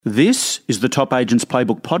This is the Top Agents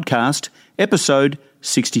Playbook Podcast, episode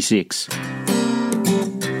 66.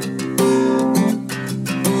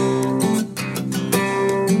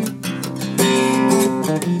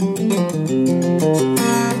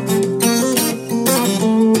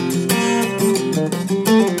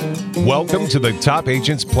 Welcome to the Top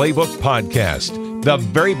Agents Playbook Podcast, the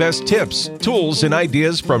very best tips, tools, and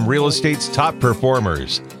ideas from real estate's top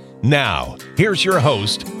performers. Now, here's your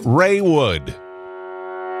host, Ray Wood.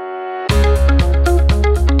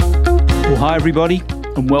 Well, hi everybody,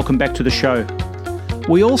 and welcome back to the show.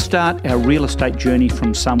 We all start our real estate journey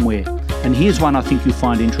from somewhere, and here's one I think you'll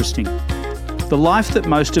find interesting. The life that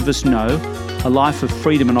most of us know, a life of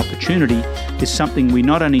freedom and opportunity, is something we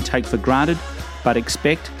not only take for granted, but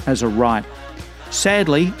expect as a right.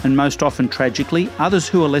 Sadly, and most often tragically, others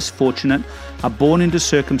who are less fortunate are born into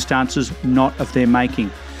circumstances not of their making.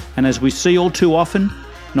 And as we see all too often,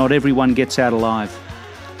 not everyone gets out alive.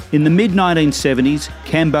 In the mid-1970s,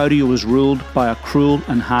 Cambodia was ruled by a cruel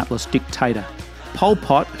and heartless dictator. Pol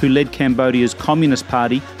Pot, who led Cambodia's Communist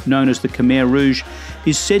Party, known as the Khmer Rouge,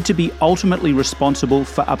 is said to be ultimately responsible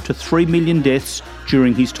for up to 3 million deaths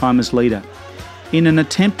during his time as leader. In an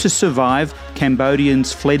attempt to survive,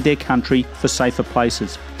 Cambodians fled their country for safer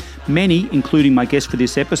places. Many, including my guest for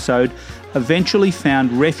this episode, eventually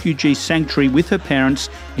found refugee sanctuary with her parents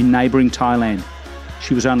in neighbouring Thailand.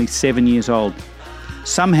 She was only 7 years old.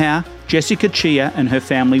 Somehow, Jessica Chia and her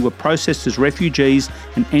family were processed as refugees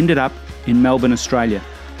and ended up in Melbourne, Australia.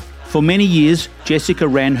 For many years, Jessica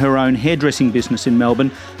ran her own hairdressing business in Melbourne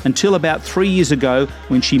until about 3 years ago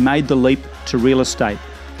when she made the leap to real estate.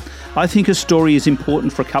 I think her story is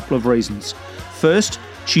important for a couple of reasons. First,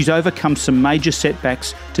 she's overcome some major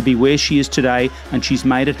setbacks to be where she is today, and she's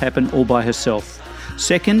made it happen all by herself.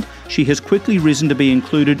 Second, she has quickly risen to be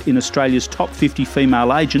included in Australia's top 50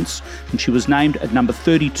 female agents, and she was named at number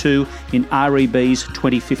 32 in REB's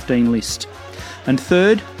 2015 list. And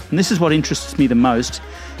third, and this is what interests me the most,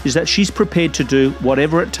 is that she's prepared to do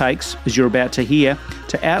whatever it takes, as you're about to hear,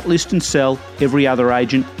 to outlist and sell every other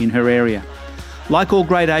agent in her area. Like all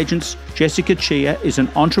great agents, Jessica Chia is an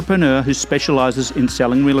entrepreneur who specialises in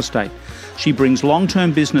selling real estate. She brings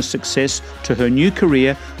long-term business success to her new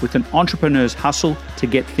career with an entrepreneur's hustle to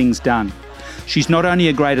get things done. She's not only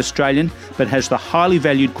a great Australian, but has the highly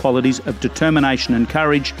valued qualities of determination and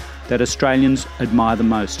courage that Australians admire the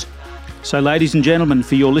most. So ladies and gentlemen,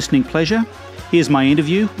 for your listening pleasure, here's my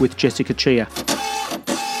interview with Jessica Chia.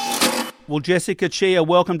 Well, Jessica Chia,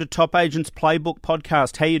 welcome to Top Agents Playbook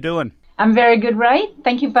Podcast. How you doing? I'm very good, Ray.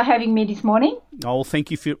 Thank you for having me this morning. Oh,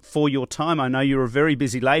 thank you for your time. I know you're a very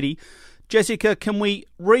busy lady. Jessica, can we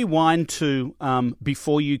rewind to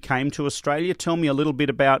before you came to Australia? Tell me a little bit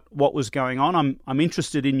about what was going on. I'm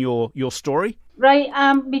interested in your story. Ray,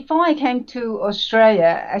 before I came to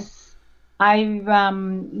Australia, I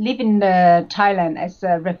live in Thailand as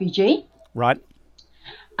a refugee. Right.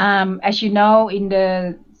 As you know, in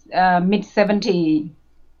the mid-70s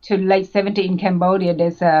to late 70s in Cambodia,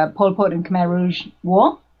 there's a Pol Pot and Khmer Rouge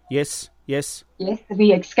war. Yes. Yes,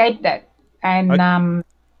 we escaped that, and okay.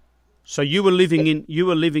 So you were living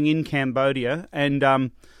in Cambodia,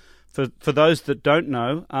 and for those that don't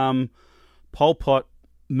know, Pol Pot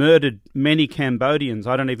murdered many Cambodians.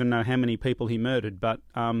 I don't even know how many people he murdered, but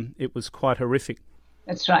it was quite horrific.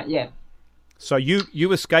 That's right, yeah. So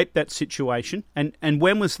you escaped that situation, and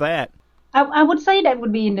when was that? I would say that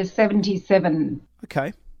would be in the 77.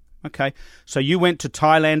 Okay. So you went to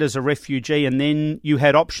Thailand as a refugee, and then you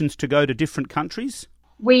had options to go to different countries?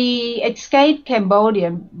 We escaped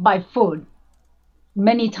Cambodia by foot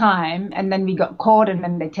many times, and then we got caught, and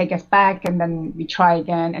then they take us back, and then we try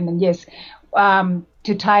again, and then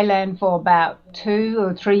to Thailand for about 2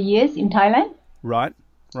 or 3 years in Thailand. Right.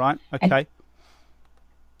 Okay.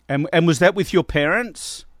 And was that with your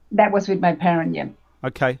parents? That was with my parents, yeah.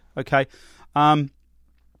 Okay.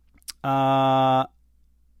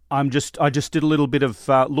 I just did a little bit of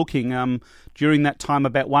looking. During that time,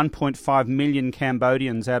 about 1.5 million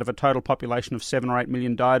Cambodians out of a total population of 7 or 8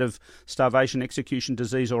 million died of starvation, execution,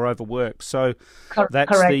 disease, or overwork. So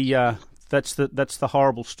that's correct. That's the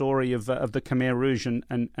horrible story of the Khmer Rouge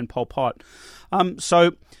and Pol Pot.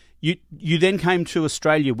 So you then came to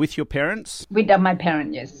Australia with your parents? With my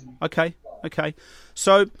parents, yes. Okay.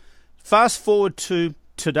 So fast forward to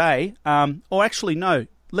today, or actually no.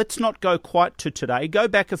 Let's not go quite to today. Go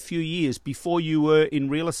back a few years before you were in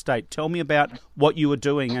real estate. Tell me about what you were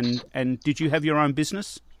doing, and did you have your own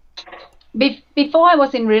business? Before I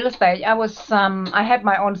was in real estate, I had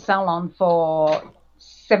my own salon for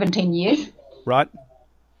 17 years. Right.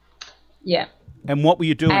 Yeah. And what were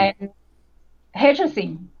you doing?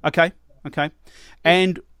 Hairdressing. Okay.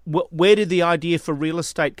 And where did the idea for real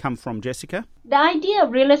estate come from, Jessica? The idea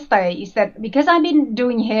of real estate is that because I've been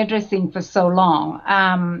doing hairdressing for so long,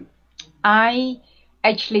 I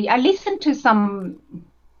listened to some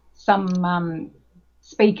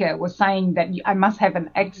speaker was saying that I must have an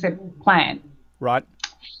exit plan. Right.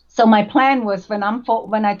 So my plan was when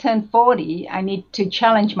I turn 40, I need to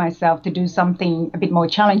challenge myself to do something a bit more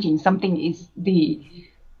challenging. Something is the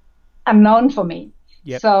unknown for me.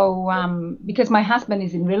 Yep. So because my husband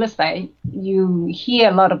is in real estate, you hear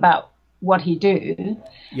a lot about what he do.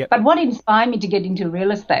 Yep. But what inspired me to get into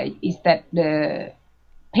real estate is that the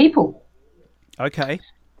people. Okay.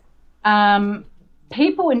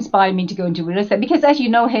 People inspire me to go into real estate because, as you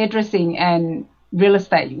know, hairdressing and real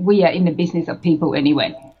estate, we are in the business of people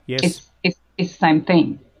anyway. Yes. It's the same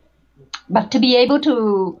thing. But to be able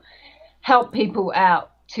to help people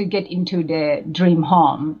out to get into their dream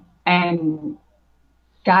home and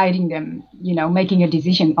guiding them, making a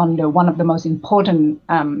decision on one of the most important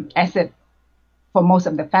asset for most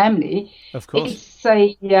of the family. Of course. It's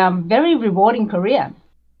a very rewarding career.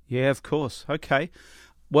 Yeah, of course. Okay.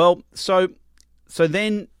 Well, so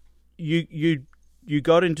then you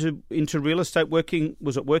got into real estate working.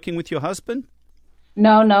 Was it working with your husband?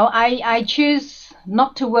 No. I choose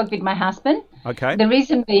not to work with my husband. Okay. The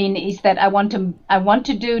reason being is that I want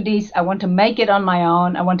to do this. I want to make it on my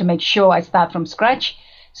own. I want to make sure I start from scratch.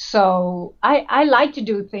 So I like to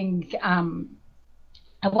do things. I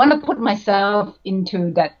want to put myself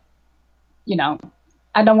into that.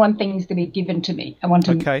 I don't want things to be given to me. I want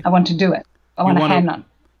to. Okay. I want to do it. I want to hand on.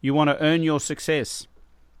 You want to earn your success.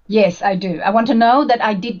 Yes, I do. I want to know that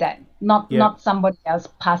I did that, not somebody else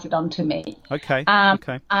pass it on to me. Okay.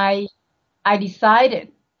 Okay. I decided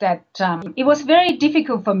that it was very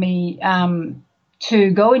difficult for me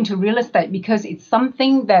to go into real estate because it's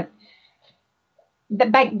something that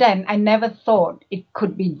back then I never thought it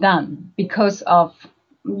could be done because of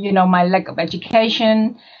my lack of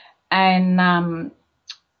education, and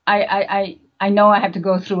I know I have to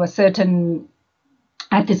go through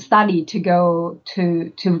I have to study to go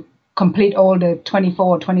to complete all the 24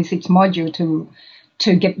 or 26 module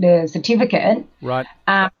to get the certificate. Right.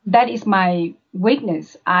 That is my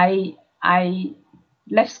weakness. I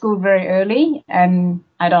left school very early and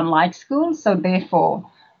I don't like school, so therefore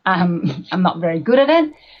I'm not very good at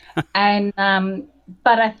it. And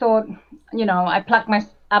but I thought, I plucked my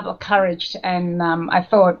up of courage and I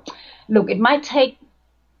thought, look, it might take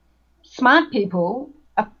smart people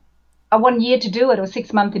a 1 year to do it or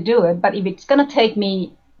 6 months to do it, but if it's going to take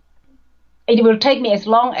me, it will take me as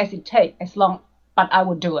long as it takes, but I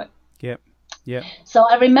will do it. Yep. So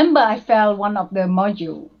I remember I failed one of the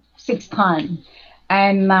module 6 times,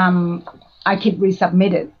 and I keep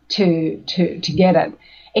resubmitted to get it.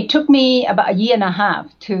 It took me about a year and a half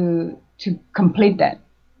to complete that.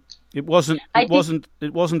 It wasn't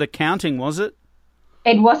accounting, was it?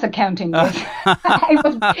 It was accounting. Yes.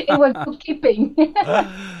 It was bookkeeping.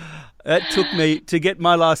 That took me to get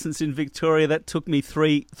my license in Victoria. That took me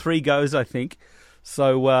three goes, I think.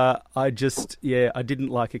 So I didn't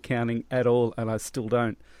like accounting at all, and I still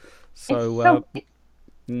don't. So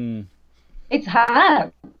it's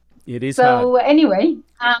hard. It is hard. So anyway,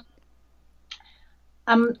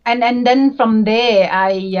 and then from there,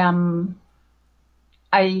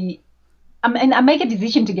 I make a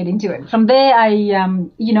decision to get into it. From there,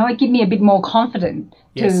 it gave me a bit more confidence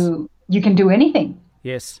you can do anything.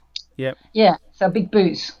 Yes. Yep. Yeah, so big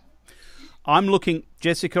boost. I'm looking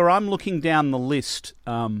down the list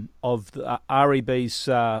of the REB's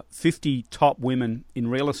 50 top women in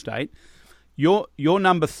real estate. You're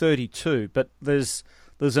number 32, but there's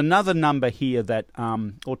another number here that,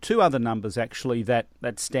 or two other numbers actually that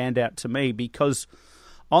stand out to me, because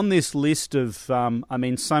on this list of,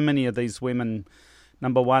 so many of these women,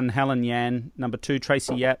 number 1, Helen Yan, number 2,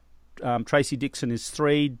 Tracy Yap, Tracy Dixon is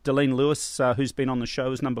 3, Delene Lewis, who's been on the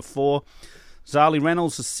show, is number 4, Zali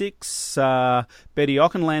Reynolds is 6, Betty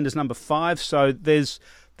Ockenland is number 5. So there's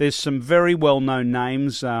some very well-known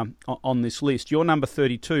names on this list. You're number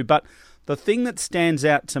 32, but the thing that stands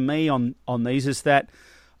out to me on these is that,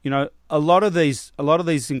 a lot of these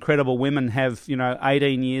incredible women have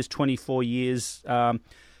 18 years, 24 years,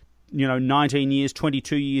 19 years,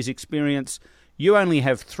 22 years experience. You only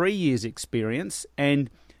have 3 years experience, and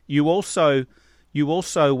you also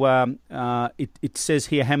it says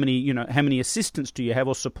here how many assistants do you have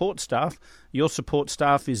or support staff? Your support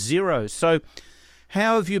staff is 0. So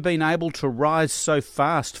how have you been able to rise so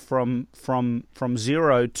fast from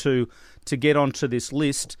 0 to get onto this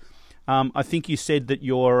list? I think you said that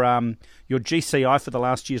your GCI for the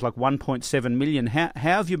last year is like 1.7 million. How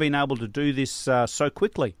have you been able to do this so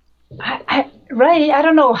quickly? Ray, I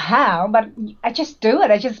don't know how, but I just do it.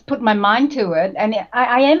 I just put my mind to it, and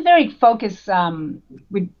I am very focused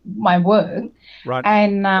with my work, Right.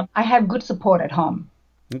 and I have good support at home.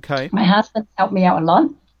 Okay. My husband helped me out a lot.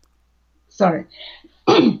 Sorry,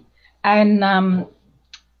 and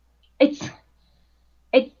it's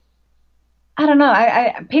it. I don't know.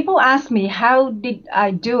 I people ask me how did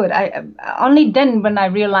I do it. I only then when I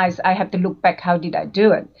realized I have to look back. How did I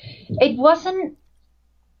do it? It wasn't.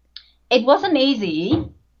 It wasn't easy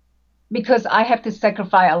because I have to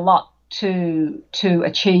sacrifice a lot to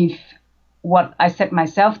achieve what I set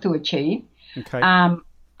myself to achieve. Okay.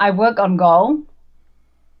 I work on goal.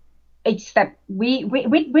 It's that we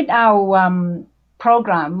with our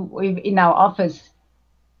program in our office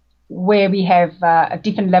where we have a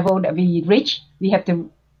different level that we reach. We have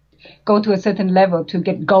to go to a certain level to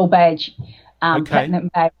get gold badge, Okay. platinum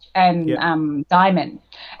badge, and Yep. diamond,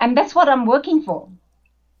 and that's what I'm working for.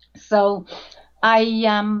 So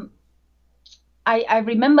I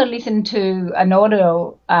remember listening to an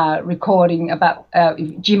audio recording about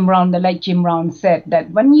Jim Rohn. The late Jim Rohn said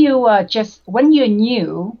that when you're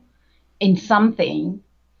new in something,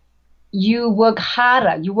 you work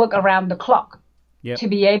harder, you work around the clock Yep. to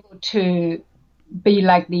be able to be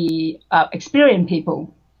like the experienced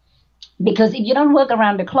people. Because if you don't work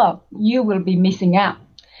around the clock, you will be missing out.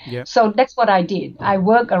 Yep. So that's what I did. I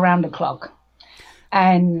work around the clock.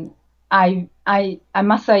 And I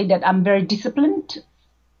must say that I'm very disciplined.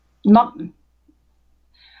 Not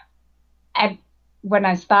at when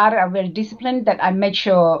I started, I'm very disciplined. That I make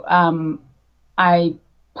sure I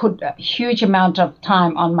put a huge amount of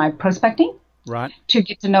time on my prospecting Right. to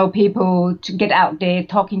get to know people, to get out there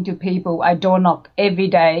talking to people. I door knock every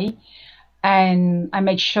day, and I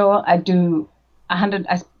make sure I do 100.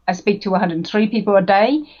 I speak to 103 people a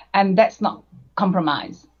day, and that's not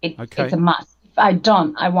compromise. Okay. It's a must. If I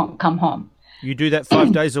don't, I won't come home. You do that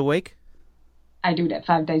 5 days a week? I do that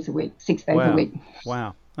 5 days a week, 6 days Wow. a week.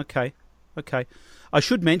 Wow. Okay. Okay. I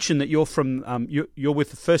should mention that you're from you're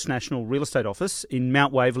with the First National Real Estate Office in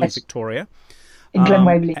Mount Waverley, Yes. Victoria. In Glen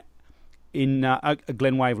Waverley. In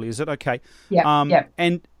Glen Waverley, is it? Okay. Yeah, yeah.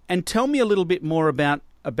 And tell me a little bit more about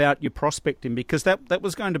your prospecting, because that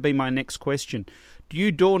was going to be my next question. Do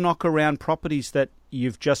you door knock around properties that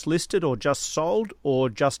you've just listed or just sold or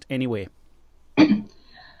just anywhere?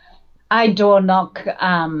 I door knock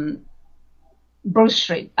Bruce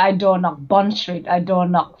Street. I door knock Bond Street. I door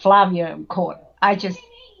knock Flavia Court.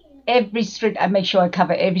 Every street, I make sure I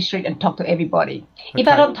cover every street and talk to everybody. If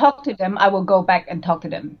I Okay. don't talk to them, I will go back and talk to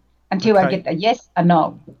them until I Okay. get a yes or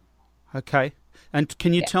no. Okay. And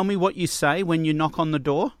can you tell me what you say when you knock on the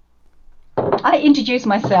door? I introduce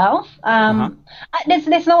myself.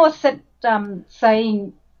 There's no set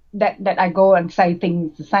saying that I go and say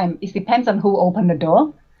things the same. It depends on who opened the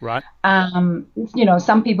door. Right.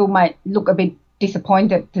 Some people might look a bit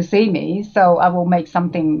disappointed to see me, so I will make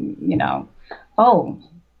something, oh,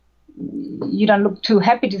 you don't look too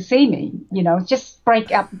happy to see me, just break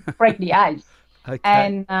the ice.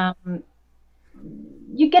 Okay.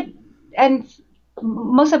 And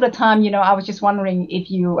most of the time, I was just wondering if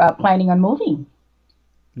you are planning on moving.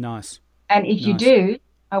 Nice. And if you Nice. do,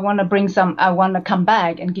 I want to come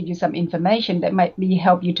back and give you some information that might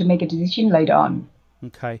help you to make a decision later on.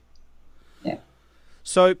 Okay. Yeah.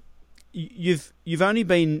 So you've only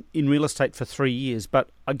been in real estate for 3 years, but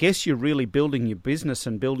I guess you're really building your business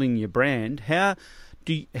and building your brand. How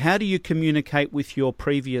do you communicate with your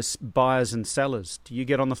previous buyers and sellers? Do you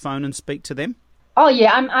get on the phone and speak to them? Oh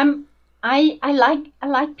yeah, I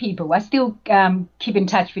like people. I still keep in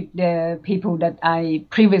touch with the people that I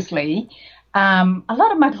previously. A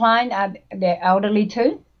lot of my clients they're elderly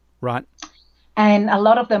too. Right. And a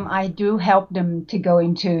lot of them, I do help them to go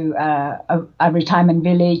into a retirement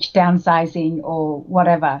village, downsizing or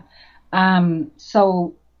whatever.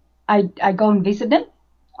 So I go and visit them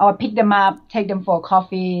or pick them up, take them for a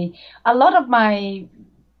coffee. A lot of my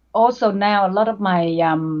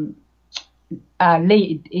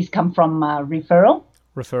lead is come from referral.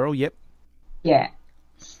 Referral, yep. Yeah.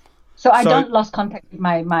 So I So- don't lost contact with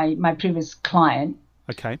my previous client.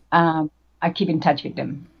 Okay. I keep in touch with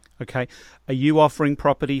them. Okay. Are you offering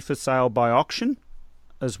property for sale by auction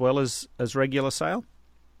as well as regular sale?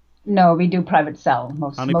 No, we do private sale.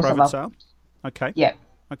 Only most of private our, sale? Okay. Yeah.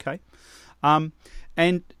 Okay.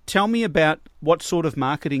 And tell me about what sort of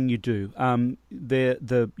marketing you do.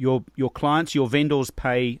 Your clients, your vendors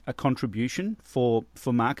pay a contribution for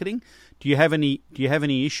marketing. Do you have any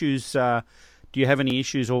issues? Do you have any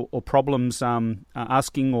issues or problems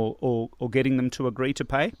asking or getting them to agree to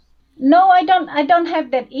pay? No, I don't. I don't have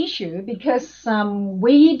that issue because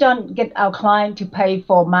we don't get our client to pay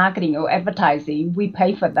for marketing or advertising. We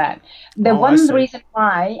pay for that. The Oh, I one see. reason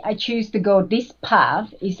why I choose to go this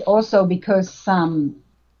path is also because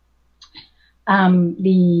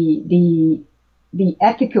the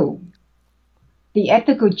ethical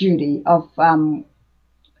duty of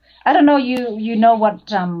I don't know, you know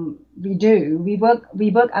what we do. We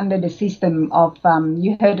work under the system of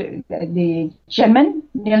you heard the German,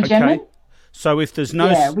 Neil Okay. German. So if there's no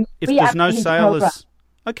Yeah, if we there's are no in the sale, program. there's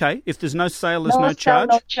okay. If there's no sale, there's No no sale, charge.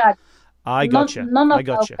 no charge. I gotcha. None I of our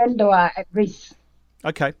gotcha. vendor are at risk.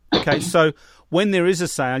 Okay. Okay. So when there is a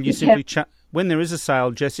sale, you simply when there is a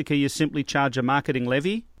sale, Jessica, you simply charge a marketing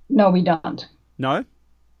levy. No, we don't. No.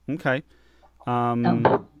 Okay.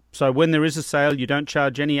 No, So when there is a sale, you don't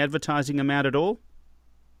charge any advertising amount at all.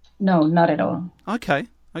 no, not at all. Okay.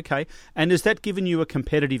 Okay. And has that given you a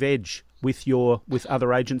competitive edge with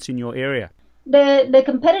other agents in your area? The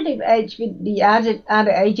competitive edge with the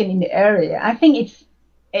other agent in the area, I think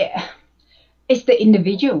it's the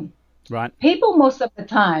individual. Right. People most of the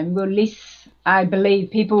time will list. I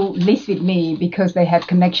believe people list with me because they have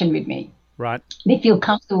connection with me. Right. They feel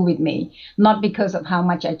comfortable with me, not because of how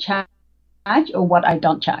much I charge or what I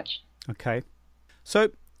don't charge. Okay. So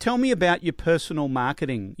tell me about your personal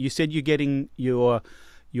marketing. You said you're getting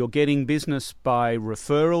business by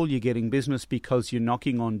referral, you're getting business because you're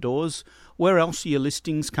knocking on doors. Where else are your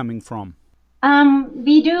listings coming from?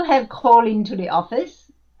 We do have call into the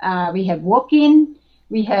office. We have walk-in.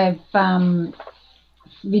 We have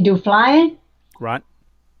we do flyer. Right.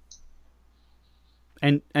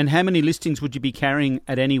 And how many listings would you be carrying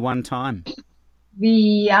at any one time?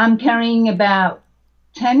 I'm carrying about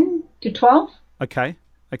 10 to 12. Okay.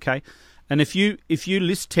 Okay. And if you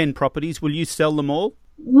list 10 properties, will you sell them all?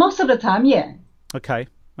 Most of the time, yeah. Okay.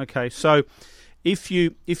 Okay. So if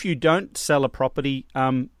you don't sell a property,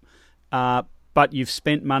 but you've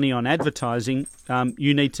spent money on advertising,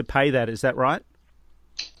 you need to pay that. Is that right?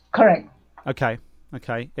 Correct. Okay.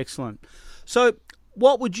 Okay. Excellent. So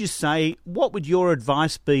what would you say, what would your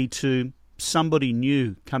advice be to somebody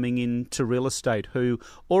new coming into real estate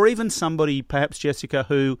or even somebody, perhaps Jessica,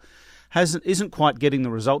 who isn't quite getting the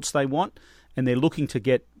results they want and they're looking to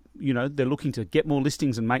get more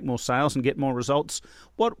listings and make more sales and get more results?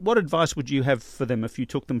 What advice would you have for them if you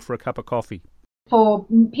took them for a cup of coffee? For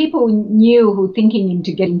people new who thinking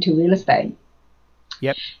into getting to real estate,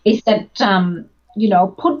 Yep. is that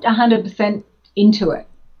put 100% into it.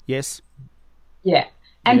 Yes. Yeah,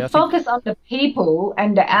 and Yeah, I think- focus on the people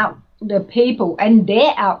and the people and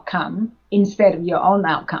their outcome instead of your own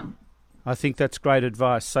outcome. I think that's great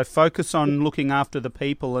advice. So focus on looking after the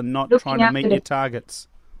people and not Looking trying to meet after your targets.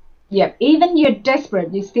 Yeah, even you're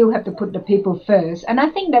desperate, you still have to put the people first, and I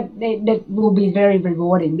think that will be very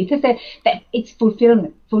rewarding because that it's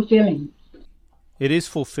fulfilling. It is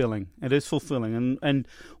fulfilling. It is fulfilling. And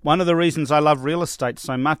one of the reasons I love real estate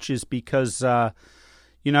so much is because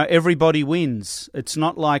everybody wins. It's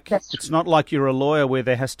not like you're a lawyer where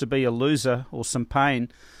there has to be a loser or some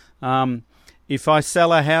pain. If I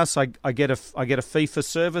sell a house, I get a fee for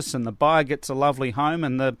service, and the buyer gets a lovely home,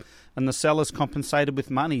 and the seller's compensated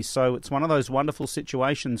with money. So it's one of those wonderful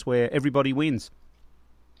situations where everybody wins.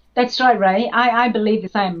 That's right, Ray. I believe the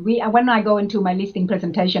same. When I go into my listing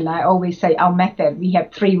presentation, I always say our method, we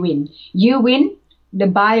have 3 wins. You win, the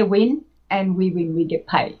buyer win, and we win, we get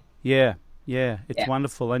paid. Yeah, it's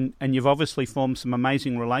wonderful. And you've obviously formed some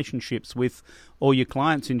amazing relationships with all your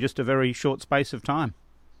clients in just a very short space of time.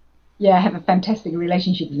 Yeah, I have a fantastic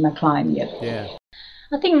relationship with my client, Yeah.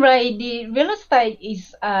 I think, Ray, the real estate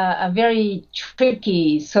is a very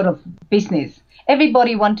tricky sort of business.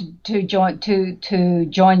 Everybody wanted to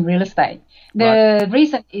join real estate. The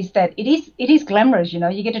reason is that it is glamorous,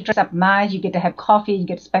 you get to dress up nice, you get to have coffee, you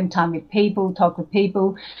get to spend time with people, talk with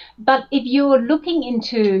people. But if you're looking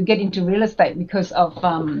get into real estate because of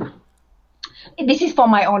this is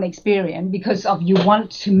from my own experience, because of you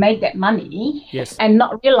want to make that money, Yes. and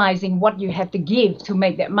not realizing what you have to give to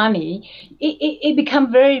make that money, it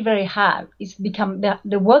becomes very, very hard. It's become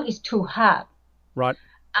the work is too hard. Right.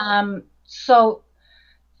 So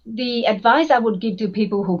the advice I would give to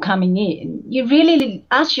people who coming in, you really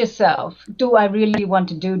ask yourself, do I really want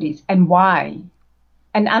to do this, and why?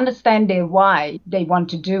 And understand their why they want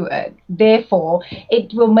to do it. Therefore,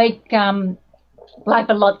 it will make life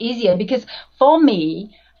a lot easier, because for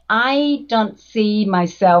me, I don't see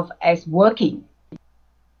myself as working.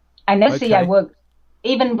 I never see I work.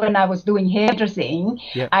 Even when I was doing hairdressing,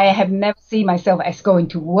 I have never seen myself as going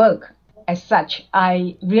to work as such.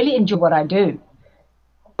 I really enjoy what I do.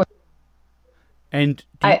 And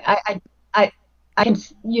I can,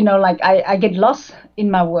 like I get lost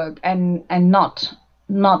in my work and not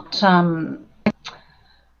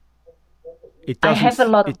It I doesn't. have a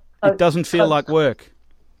lot of. It doesn't feel like work.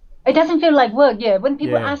 It doesn't feel like work, yeah. When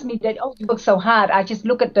people ask me that, you work so hard, I just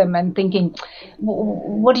look at them and thinking,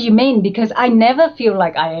 what do you mean? Because I never feel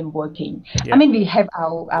like I am working. Yeah. I mean, we have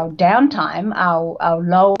our downtime, our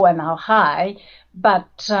low and our high,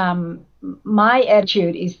 but my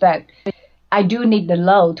attitude is that I do need the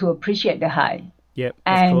low to appreciate the high. Yep,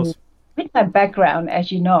 and of course. With my background,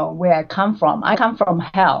 as you know, where I come from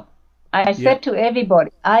hell. I said to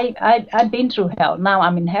everybody, I've been through hell. Now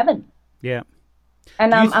I'm in heaven. Yeah.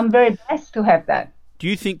 And I'm very blessed to have that. Do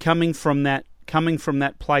you think coming from that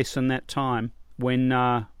place and that time when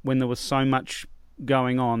there was so much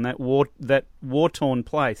going on, that war-torn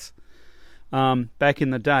place back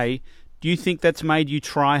in the day, do you think that's made you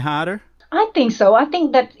try harder? I think so. I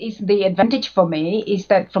think that is the advantage for me, is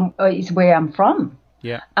that is where I'm from.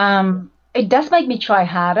 Yeah. It does make me try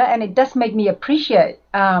harder, and it does make me appreciate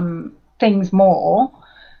things more,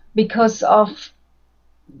 because of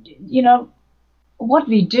what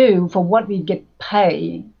we do for what we get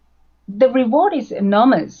paid. The reward is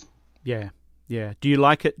enormous. Yeah, yeah. Do you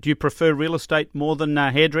like it? Do you prefer real estate more than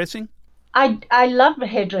hairdressing? I love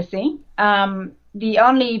hairdressing. The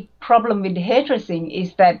only problem with hairdressing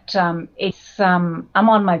is that I'm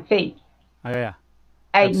on my feet. Oh yeah.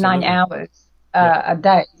 8-9 hours a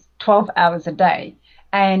day, 12 hours a day.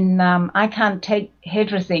 And I can't take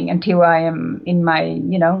hairdressing until I am in my,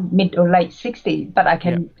 mid or late 60s, but I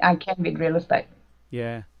can with real estate.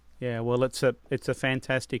 Yeah, yeah. Well, it's a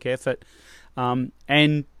fantastic effort, and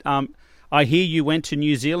I hear you went to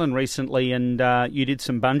New Zealand recently and you did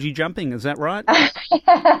some bungee jumping. Is that right?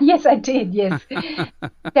 Yes, I did. Yes.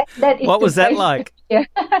 that is what was that like? Yeah.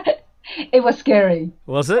 It was scary.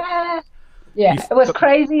 Was it? Yeah, it was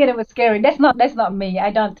crazy and it was scary. That's not me.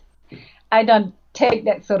 I don't take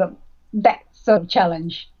that sort of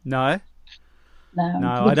challenge. No.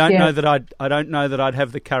 No, I don't know that I'd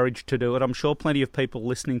have the courage to do it. I'm sure plenty of people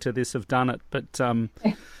listening to this have done it, but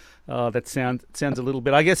that sounds a little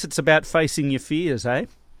bit. I guess it's about facing your fears, eh?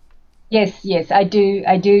 Yes, I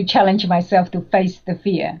do challenge myself to face the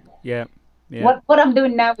fear. Yeah. What I'm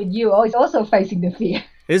doing now with you is also facing the fear.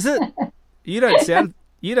 Is it? You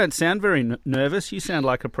don't sound very nervous. You sound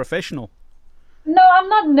like a professional. No, I'm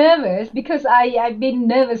not nervous, because I've been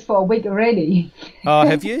nervous for a week already. Oh,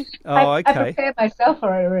 have you? Oh, okay. I prepared myself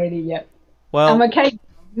for it already, yeah. Well, I'm okay.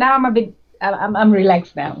 Now I'm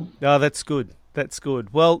relaxed now. Oh, that's good. That's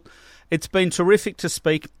good. Well, it's been terrific to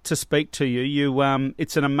speak to you. You,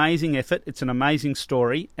 it's an amazing effort. It's an amazing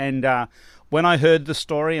story. And when I heard the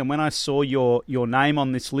story and when I saw your name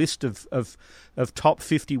on this list of top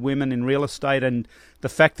 50 women in real estate, and the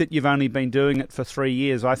fact that you've only been doing it for 3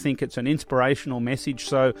 years, I think it's an inspirational message.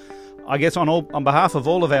 So I guess on behalf of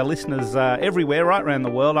all of our listeners everywhere, right around the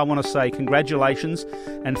world, I want to say congratulations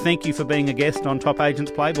and thank you for being a guest on Top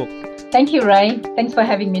Agents Playbook. Thank you, Ray. Thanks for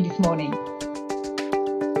having me this morning.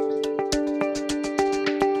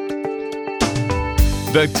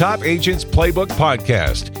 The Top Agents Playbook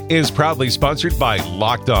podcast is proudly sponsored by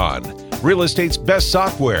Locked On, real estate's best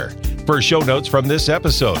software. For show notes from this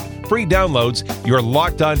episode, free downloads, your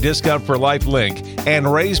Locked On Discount for Life link,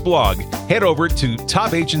 and Ray's blog, head over to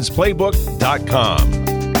topagentsplaybook.com.